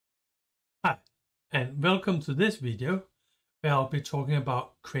and welcome to this video where I'll be talking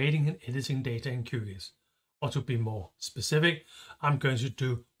about creating and editing data in QGIS. Or to be more specific, I'm going to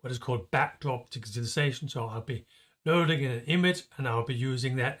do what is called backdrop digitalization. So I'll be loading in an image and I'll be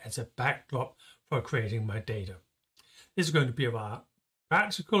using that as a backdrop for creating my data. This is going to be a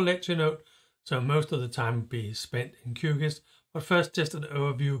practical lecture note, so most of the time will be spent in QGIS, but first just an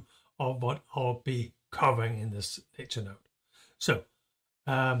overview of what I'll be covering in this lecture note. So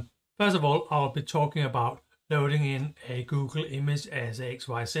first of all, I'll be talking about loading in a Google image as a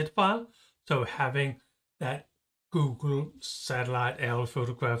XYZ file. So having that Google satellite aerial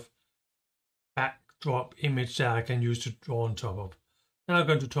photograph backdrop image that I can use to draw on top of. Then I'm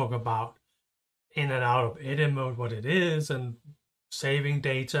going to talk about in and out of edit mode, what it is, and saving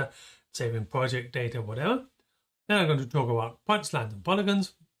data, saving project data, whatever. Then I'm going to talk about points, lines, and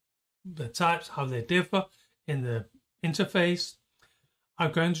polygons, the types, how they differ in the interface.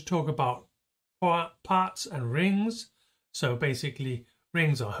 I'm going to talk about parts and rings. So basically,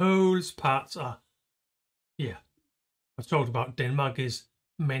 rings are holes, parts are, I've talked about Denmark is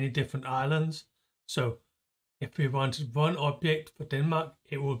many different islands. So if we wanted one object for Denmark,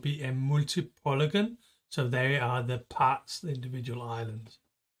 it will be a multi-polygon. So they are the parts, the individual islands.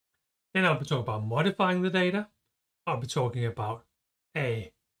 Then I'll be talking about modifying the data. I'll be talking about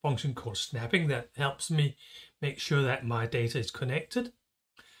a function called snapping that helps me make sure that my data is connected.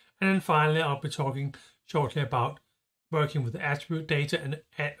 And then finally, I'll be talking shortly about working with attribute data and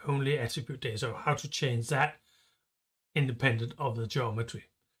only attribute data. So how to change that independent of the geometry.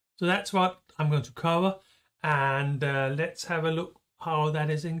 So that's what I'm going to cover. And let's have a look how that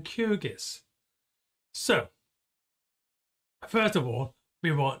is in QGIS. So first of all,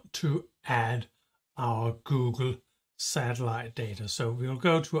 we want to add our Google satellite data. So we'll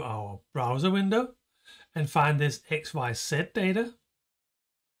go to our browser window and find this XYZ data.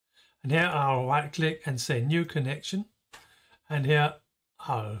 And here I'll right click and say new connection. And here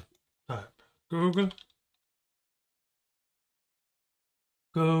I'll type Google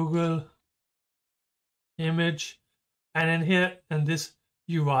image. And then here in this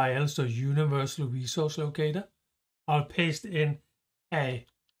URL, so Universal Resource Locator, I'll paste in a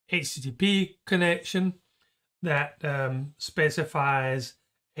HTTP connection that specifies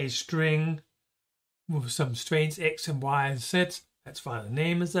a string with some strings X and Y and Z. That's why the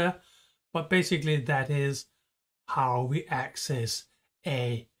name is there. But basically that is how we access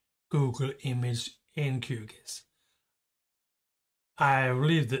a Google image in QGIS. I will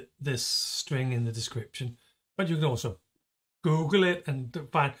leave this string in the description, but you can also Google it and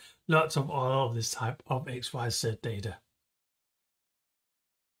find lots of all of this type of XYZ data.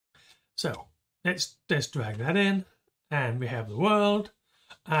 So let's drag that in, and we have the world,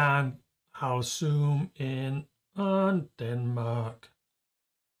 and I'll zoom in on Denmark.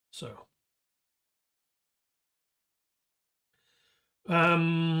 So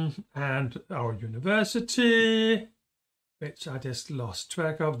and our university, which I just lost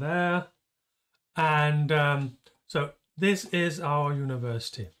track of there. And so this is our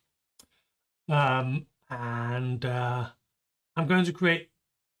university. And I'm going to create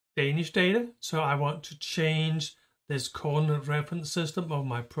Danish data. So I want to change this coordinate reference system of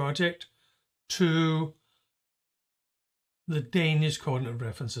my project to the Danish coordinate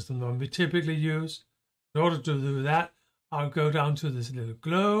reference system that we typically use. In order to do that, I'll go down to this little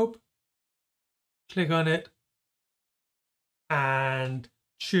globe, click on it, and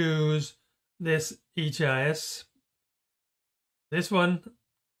choose this QGIS. This one,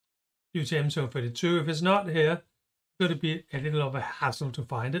 UTM 32. If it's not here, it's going to be a little of a hassle to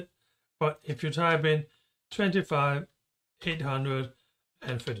find it. But if you type in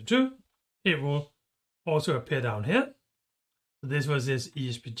 25,832, it will also appear down here. So this was this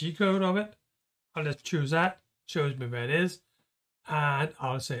ESPG code of it. I'll just choose that. Shows me where it is, and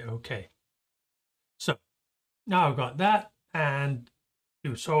I'll say OK. So now I've got that, and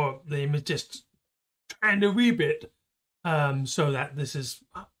you saw the image just turned a wee bit, so that this is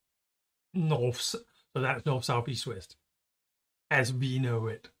north, so that's north, south, east, west, as we know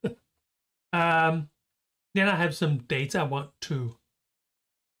it. Then I have some data I want to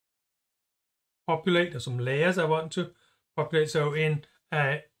populate, or some layers I want to populate. So in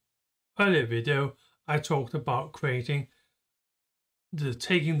an earlier video, I talked about taking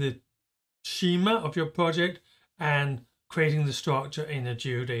the schema of your project and creating the structure in a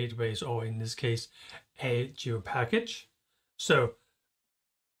geodatabase, or in this case, a geopackage. So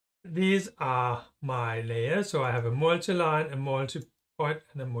these are my layers. So I have a multi-line, a multi-point,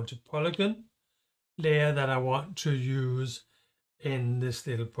 and a multi-polygon layer that I want to use in this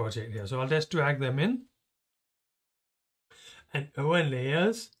little project here. So I'll just drag them in. And over in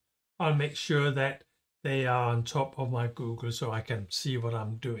layers, I'll make sure that they are on top of my Google so I can see what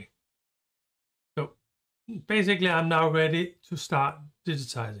I'm doing. So basically, I'm now ready to start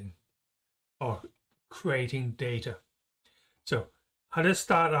digitizing or creating data. So I'll just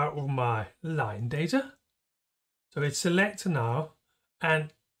start out with my line data. So it's selected now,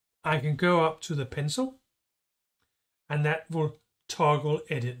 and I can go up to the pencil, and that will toggle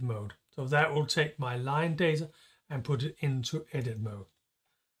edit mode. So that will take my line data and put it into edit mode.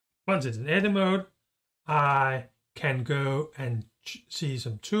 Once it's in edit mode, I can go and see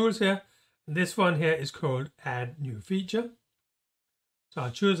some tools here. And this one here is called Add New Feature. So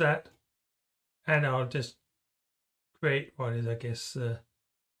I'll choose that, and I'll just create what is, I guess, the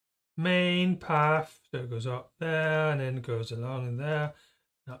main path. So it goes up there and then goes along there,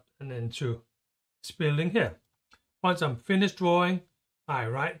 up and then to this building here. Once I'm finished drawing, I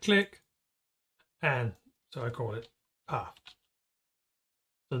right click, and so I call it path.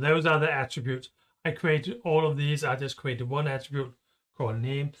 So those are the attributes. I created all of these. I just created one attribute called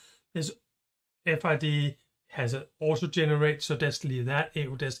name. This FID has an auto generate, so just leave that. It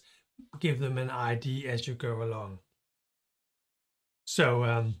will just give them an ID as you go along.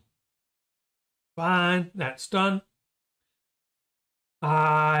 So fine, that's done.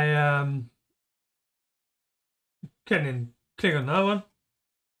 I can then click on another one,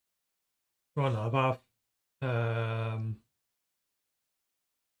 draw another path.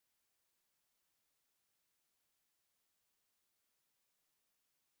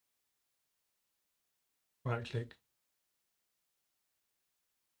 Right click.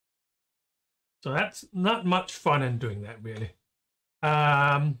 So that's not much fun in doing that, really.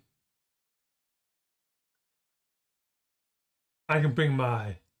 I can bring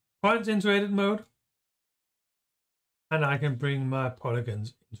my points into edit mode, and I can bring my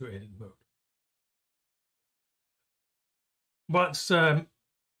polygons into edit mode. What's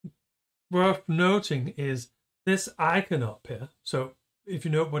worth noting is this icon up here. So if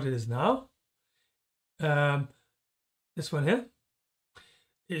you know what it is now, this one here,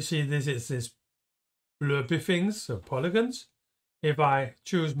 you see this is this blurby things, so polygons. If I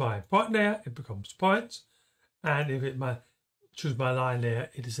choose my point layer, it becomes points, and if it choose my line layer,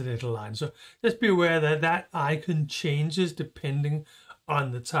 it is a little line. So just be aware that that icon changes depending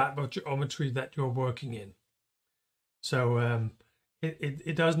on the type of geometry that you're working in. So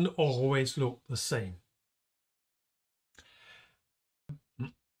it doesn't always look the same.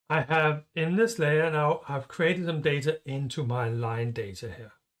 I have in this layer now, I've created some data into my line data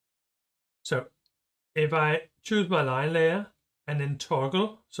here. So if I choose my line layer and then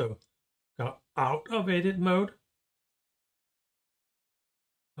toggle, so go out of edit mode.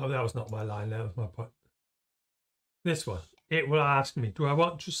 Oh, that was not my line layer, that was my point. This one, it will ask me, do I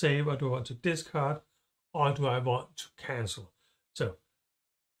want to save or do I want to discard or do I want to cancel? So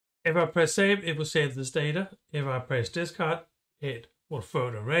if I press save, it will save this data. If I press discard, it will throw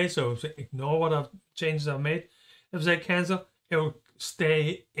it away, so ignore what changes I've made. If I say cancel, it will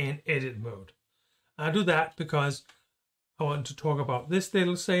stay in edit mode. I do that because I want to talk about this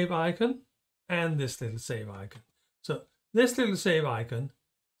little save icon and this little save icon. So this little save icon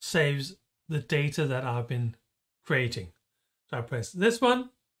saves the data that I've been creating. So I press this one,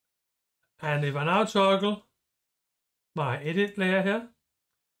 and if I now toggle my edit layer here,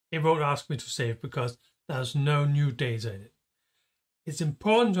 it won't ask me to save because there's no new data in it. It's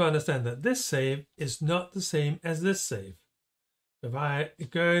important to understand that this save is not the same as this save. So if I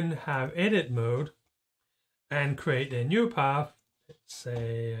go and have edit mode and create a new path, let's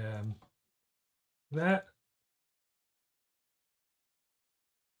say that,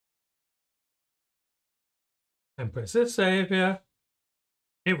 and press this save here,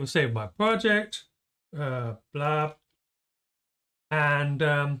 it will save my project, blah, and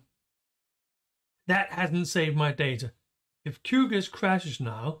that hasn't saved my data. If QGIS crashes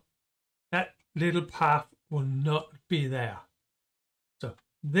now, that little path will not be there. So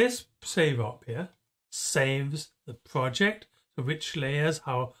this save up here saves the project, so which layers,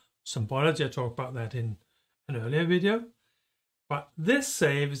 how symbology, I talked about that in an earlier video. But this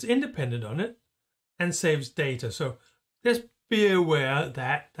save is independent on it and saves data. So just be aware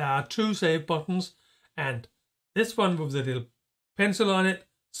that there are two save buttons, and this one with the little pencil on it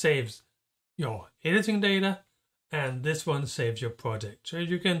saves your editing data, and this one saves your project. So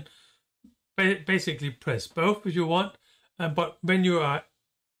you can basically press both if you want, but when you are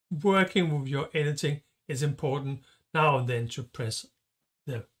working with your editing, it's important now and then to press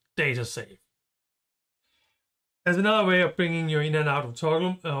the data save. There's another way of bringing you in and out of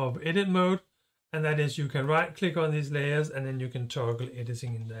toggle of edit mode, and that is you can right click on these layers and then you can toggle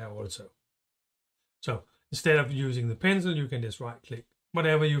editing in there also. So instead of using the pencil, you can just right click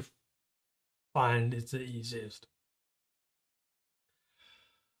whatever you find it's the easiest.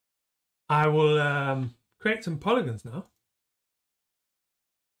 I will create some polygons now.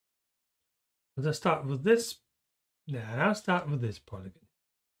 Let's start with this. Now I'll start with this polygon.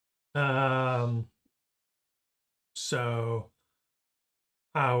 So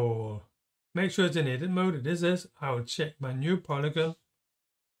I will make sure it's in edit mode. It is this. I will check my new polygon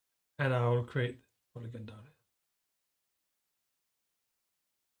and I will create this polygon down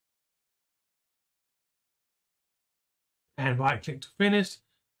here. And right click to finish.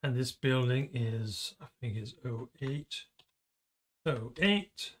 And this building is, I think it's 08.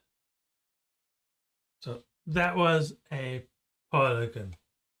 So that was a polygon,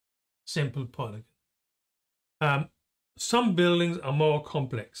 simple polygon. Some buildings are more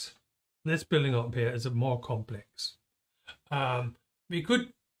complex. This building up here is more complex. We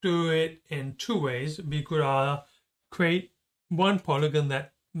could do it in two ways. We could either create one polygon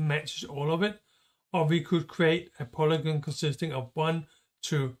that matches all of it, or we could create a polygon consisting of 1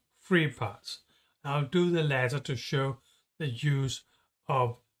 to 3 parts. I'll do the latter to show the use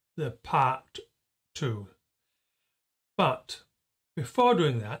of the part tool. But before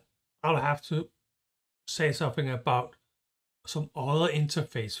doing that, I'll have to say something about some other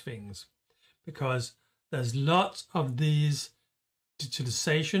interface things, because there's lots of these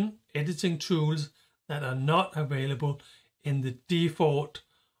digitalization editing tools that are not available in the default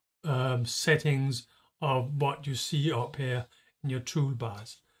settings of what you see up here in your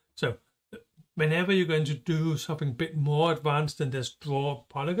toolbars. So whenever you're going to do something a bit more advanced than just draw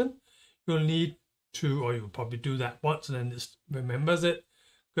a polygon, you'll need to, or you'll probably do that once and then this remembers it,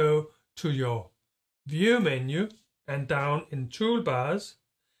 go to your view menu and down in toolbars.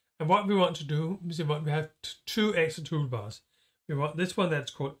 And what we want to do is we have 2 extra toolbars. We want this one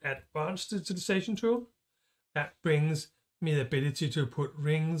that's called Advanced Digitalization Tool. That brings me the ability to put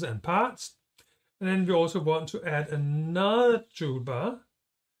rings and parts. And then we also want to add another toolbar,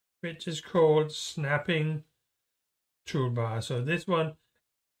 which is called Snapping Toolbar. So this one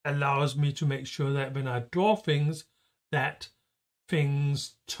allows me to make sure that when I draw things, that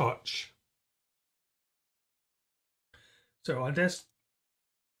things touch. So I'll just,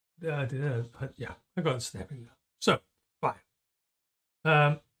 yeah, I got snapping now. So fine.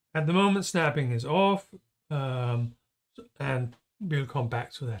 At the moment, snapping is off, and we'll come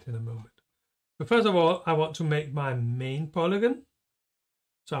back to that in a moment. But first of all, I want to make my main polygon.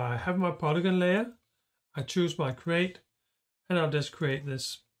 So I have my polygon layer. I choose my create, and I'll just create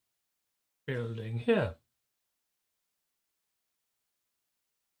this building here.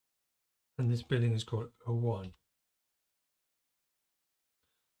 And this building is called 01.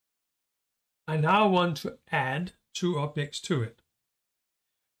 I now want to add 2 objects to it.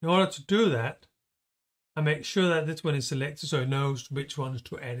 In order to do that, I make sure that this one is selected so it knows which ones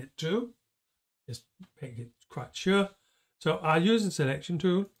to add it to. Just make it quite sure. So I'll use the selection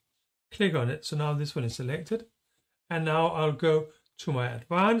tool, click on it. So now this one is selected. And now I'll go to my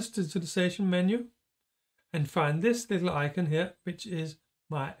advanced digitalization menu and find this little icon here, which is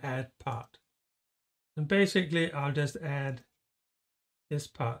my add part. And basically I'll just add this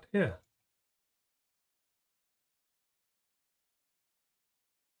part here.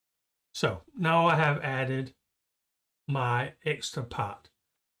 So now I have added my extra part.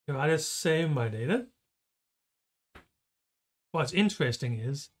 If I just save my data, what's interesting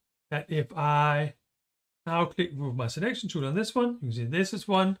is that if I now click with my selection tool on this one, you can see this is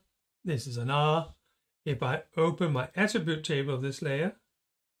one, this is another. If I open my attribute table of this layer,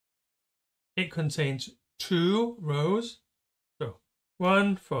 it contains 2 rows. So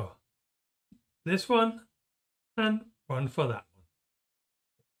 1 for this one and 1 for that one.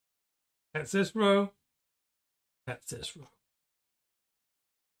 That's this row, that's this row.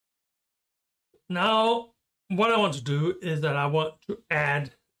 Now, what I want to do is that I want to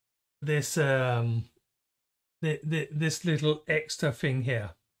add this this little extra thing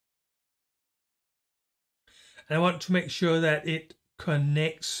here. And I want to make sure that it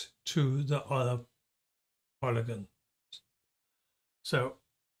connects to the other polygon. So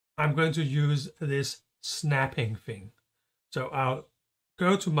I'm going to use this snapping thing. So I'll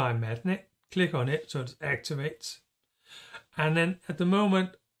go to my magnet, click on it so it activates. And then at the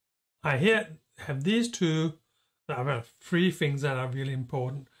moment, I here have these 2, I have 3 things that are really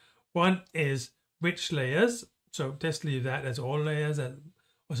important. One is which layers. So just leave that as all layers. And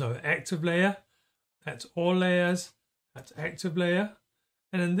also active layer, that's all layers, that's active layer.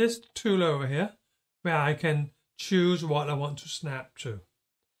 And then this tool over here, where I can choose what I want to snap to.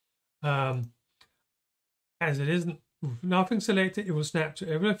 As it isn't nothing selected, it will snap to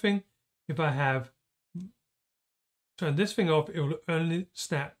everything. If I have turned this thing off, it will only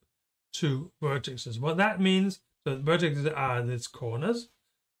snap two vertices. What that means, so the vertices are these corners.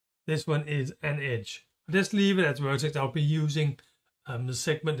 This one is an edge. I'll just leave it as vertex. I'll be using the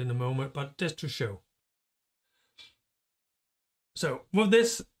segment in a moment, but just to show. So with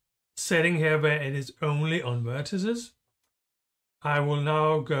this setting here where it is only on vertices, I will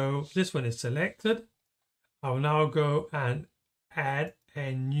now go, this one is selected. I will now go and add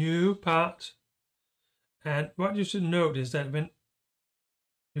a new part. And what you should note is that when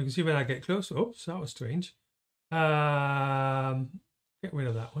you can see when I get close, oops, that was strange. Get rid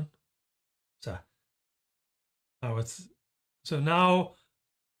of that one. So now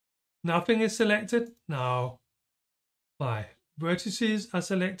nothing is selected. Now my vertices are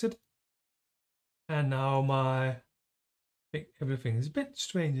selected. And now I think everything is a bit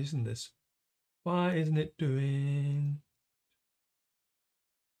strange, isn't this? Why isn't it doing?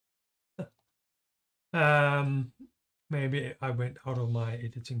 Maybe I went out of my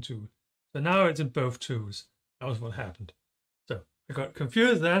editing tool. So now it's in both tools. That was what happened. So I got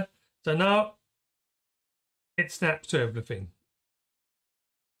confused there. So now it snaps to everything.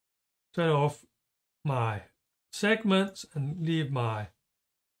 Turn off my segments and leave my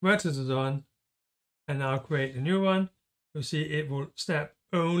vertices on. And now create a new one. You'll see it will snap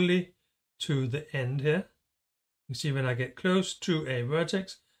only to the end here. You see when I get close to a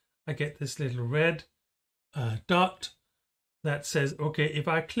vertex, I get this little red dot that says, okay, if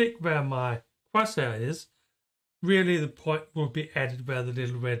I click where my crosshair is, really the point will be added where the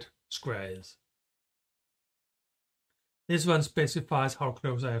little red square is. This one specifies how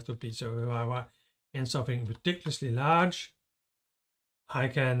close I have to be. So if I want in something ridiculously large, I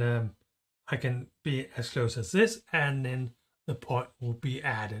can be as close as this, and then the point will be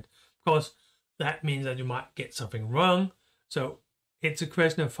added. Of course, that means that you might get something wrong. So it's a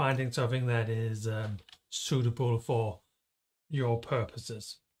question of finding something that is suitable for your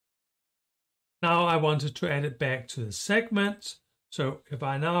purposes. Now I wanted to add it back to the segment. So if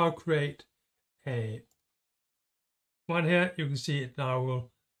I now create a one here, you can see it now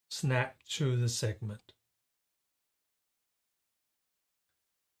will snap to the segment.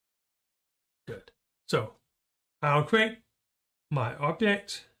 Good. So I'll create my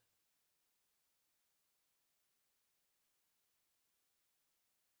object.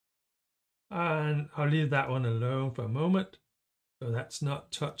 And I'll leave that one alone for a moment. So that's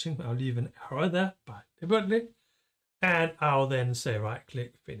not touching. I'll leave an arrow there deliberately. And I'll then say right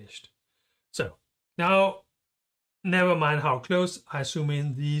click, finished. So now, never mind how close, I zoom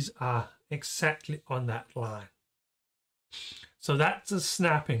in, these are exactly on that line. So that's a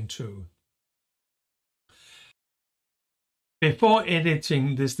snapping tool. Before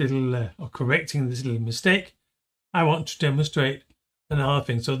editing this little, or correcting this little mistake, I want to demonstrate another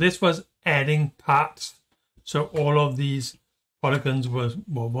thing. So this was adding parts. So all of these polygons were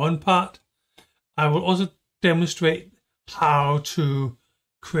one part. I will also demonstrate how to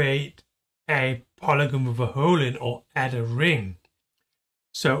create a polygon with a hole in, or add a ring.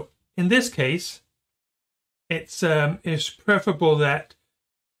 So in this case, it's preferable that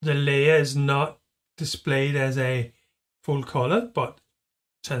the layer is not displayed as a full color, but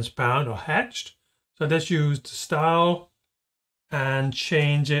transparent or hatched. So let's use the style and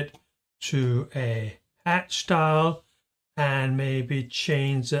change it to a hatch style, and maybe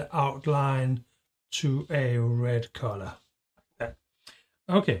change the outline to a red color.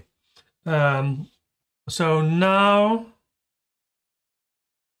 Okay. So now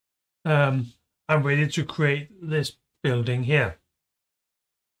I'm ready to create this building here.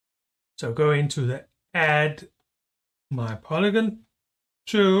 So go into the add my polygon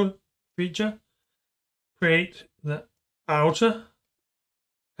tool feature, create the outer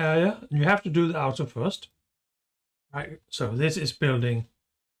area. You have to do the outer first. Right. So this is building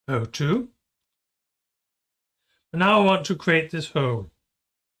 02. And now I want to create this hole.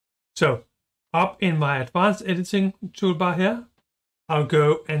 So up in my advanced editing toolbar here, I'll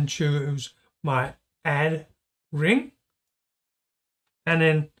go and choose my add ring, and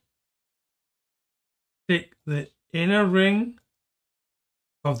then pick the inner ring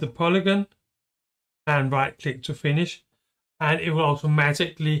of the polygon and right click to finish, and it will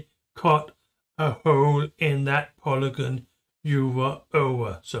automatically cut a hole in that polygon you were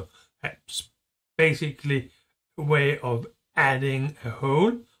over. So that's basically a way of adding a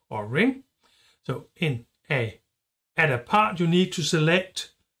hole or ring. So in add a part, you need to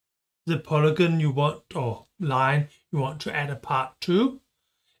select the polygon you want, or line you want to add a part to.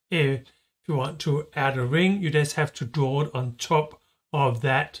 If you want to add a ring, you just have to draw it on top of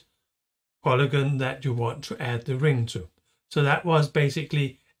that polygon that you want to add the ring to. So that was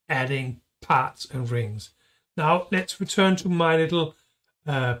basically adding parts and rings. Now let's return to my little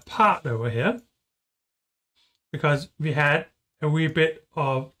part over here because we had a wee bit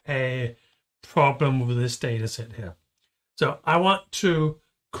of a problem with this data set here. So I want to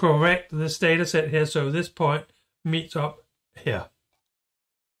correct this data set here so this point meets up here.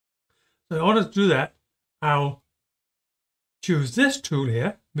 So in order to do that, I'll choose this tool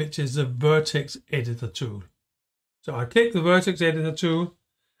here, which is the vertex editor tool. So I click the vertex editor tool,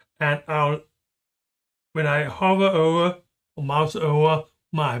 and when I hover over or mouse over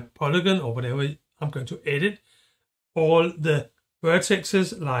my polygon or whatever I'm going to edit, all the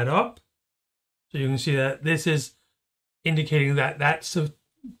vertices light up. So you can see that this is indicating that that's the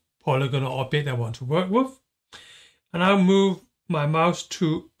polygon or object I want to work with. And I'll move my mouse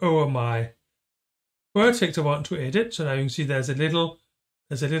over my vertex I want to edit. So now you can see there's a little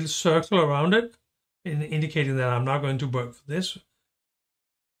circle around it, indicating that I'm not going to work for this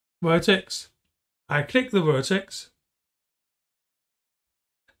vertex. I click the vertex,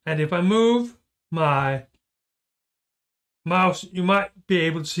 and if I move my mouse, you might be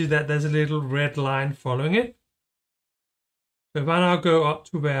able to see that there's a little red line following it. So if I now go up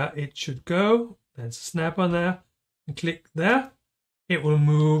to where it should go, there's a snap on there, and click there, it will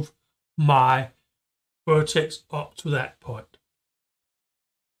move my vertex up to that point.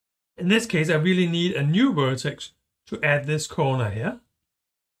 In this case, I really need a new vertex to add this corner here.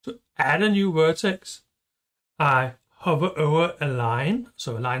 To add a new vertex, I hover over a line,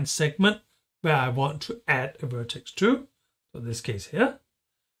 so a line segment where I want to add a vertex to. So in this case here,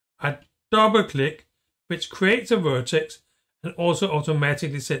 I double click, which creates a vertex and also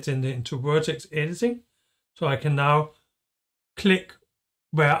automatically sets it into vertex editing. So I can now click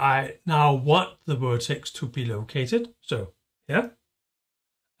where I now want the vertex to be located. So here,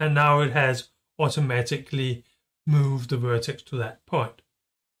 and now it has automatically moved the vertex to that point.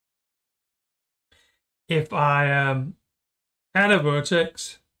 If I add a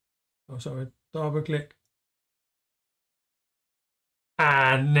vertex, double click,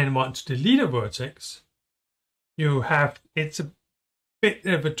 and then want to delete a vertex, it's a bit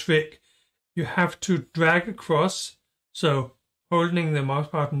of a trick. You have to drag across, so holding the mouse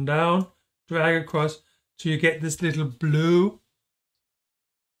button down, drag across, so you get this little blue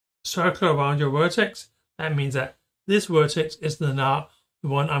circle around your vertex. That means that this vertex is now the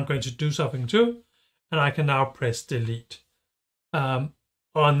one I'm going to do something to, and I can now press delete. On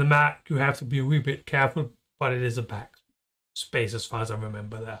the Mac, you have to be a wee bit careful, but it is a backspace as far as I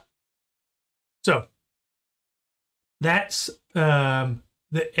remember there. So that's the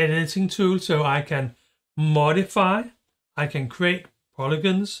editing tool. So I can modify, I can create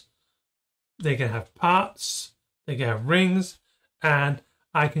polygons, they can have parts, they can have rings, and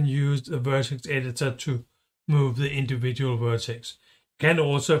I can use the vertex editor to move the individual vertex. You can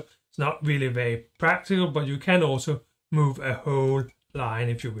also, it's not really very practical, but you can also move a whole line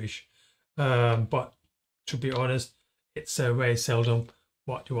if you wish. But to be honest, it's very seldom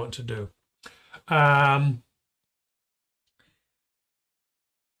what you want to do.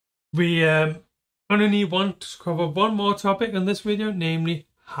 We only need to cover one more topic in this video, namely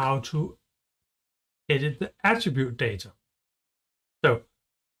how to edit the attribute data. So, of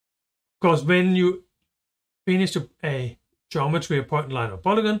course, when you finish a geometry, a point, line, or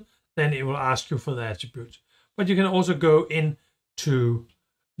polygon, then it will ask you for the attributes. But you can also go into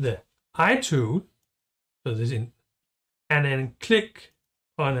the eye tool, so this and then click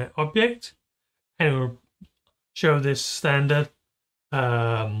on an object, and it will show this standard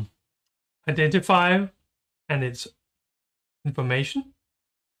identifier and its information.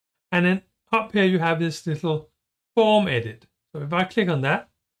 And then up here you have this little form edit. So if I click on that,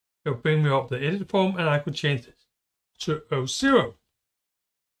 it'll bring me up the edit form, and I could change this to 00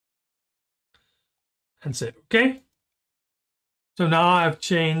 and say OK. So now I've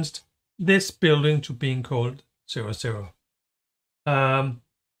changed this building to being called 00. Another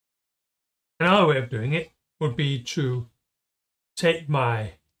way of doing it would be to take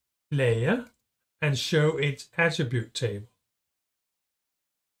my layer and show its attribute table.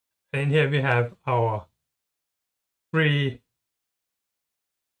 And in here we have our 3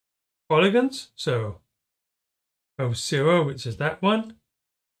 polygons. So 00, which is that one,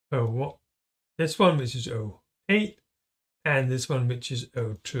 this one, which is 08, and this one, which is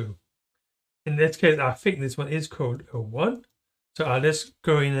 02. In this case, I think this one is called 01. So I'll just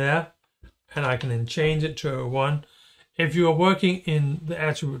go in there, and I can then change it to 01. If you are working in the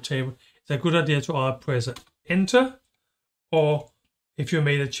attribute table, it's a good idea to either press Enter, or if you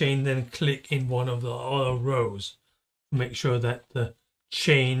made a change, then click in one of the other rows to make sure that the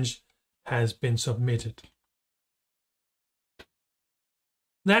change has been submitted.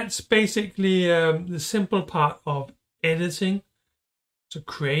 That's basically the simple part of editing. So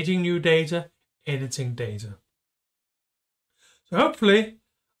creating new data, editing data. So hopefully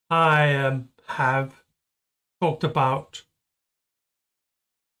I have talked about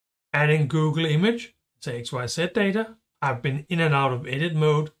adding Google image, say XYZ data. I've been in and out of edit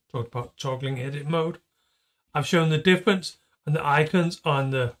mode, talked about toggling edit mode. I've shown the difference on the icons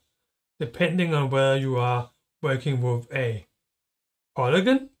depending on whether you are working with a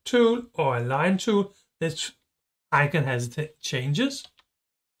polygon tool or a line tool. This icon has changes.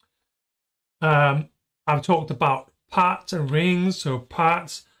 I've talked about parts and rings. So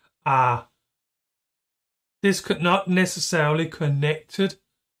parts are not necessarily connected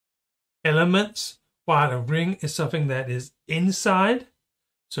elements, while a ring is something that is inside.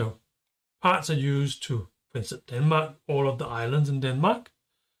 So parts are used to, for instance, Denmark, all of the islands in Denmark,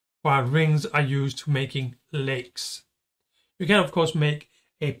 while rings are used to making lakes. You can of course make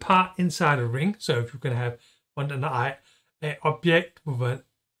a part inside a ring. So if you can have an object with a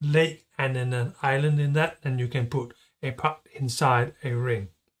lake and then an island in that, then you can put a part inside a ring.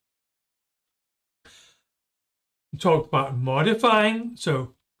 We talked about modifying,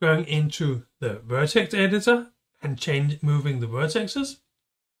 so going into the vertex editor and moving the vertexes.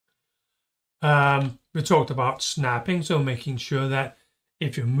 We talked about snapping, so making sure that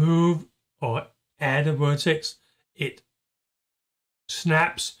if you move or add a vertex, it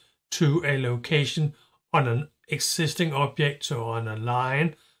snaps to a location on an existing object, so on a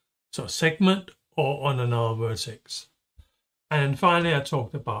line, so a segment, or on another vertex. And finally, I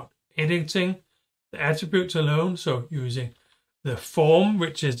talked about editing the attributes alone, so using the form,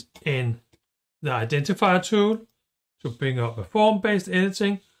 which is in the identifier tool, to bring up a form-based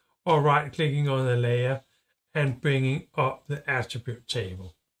editing, or right-clicking on the layer and bringing up the attribute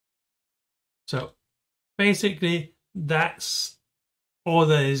table. So basically, that's all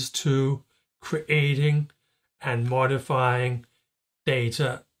there is to creating and modifying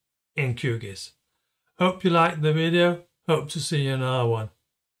data in QGIS. Hope you liked the video. Hope to see you in another one.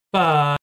 Bye.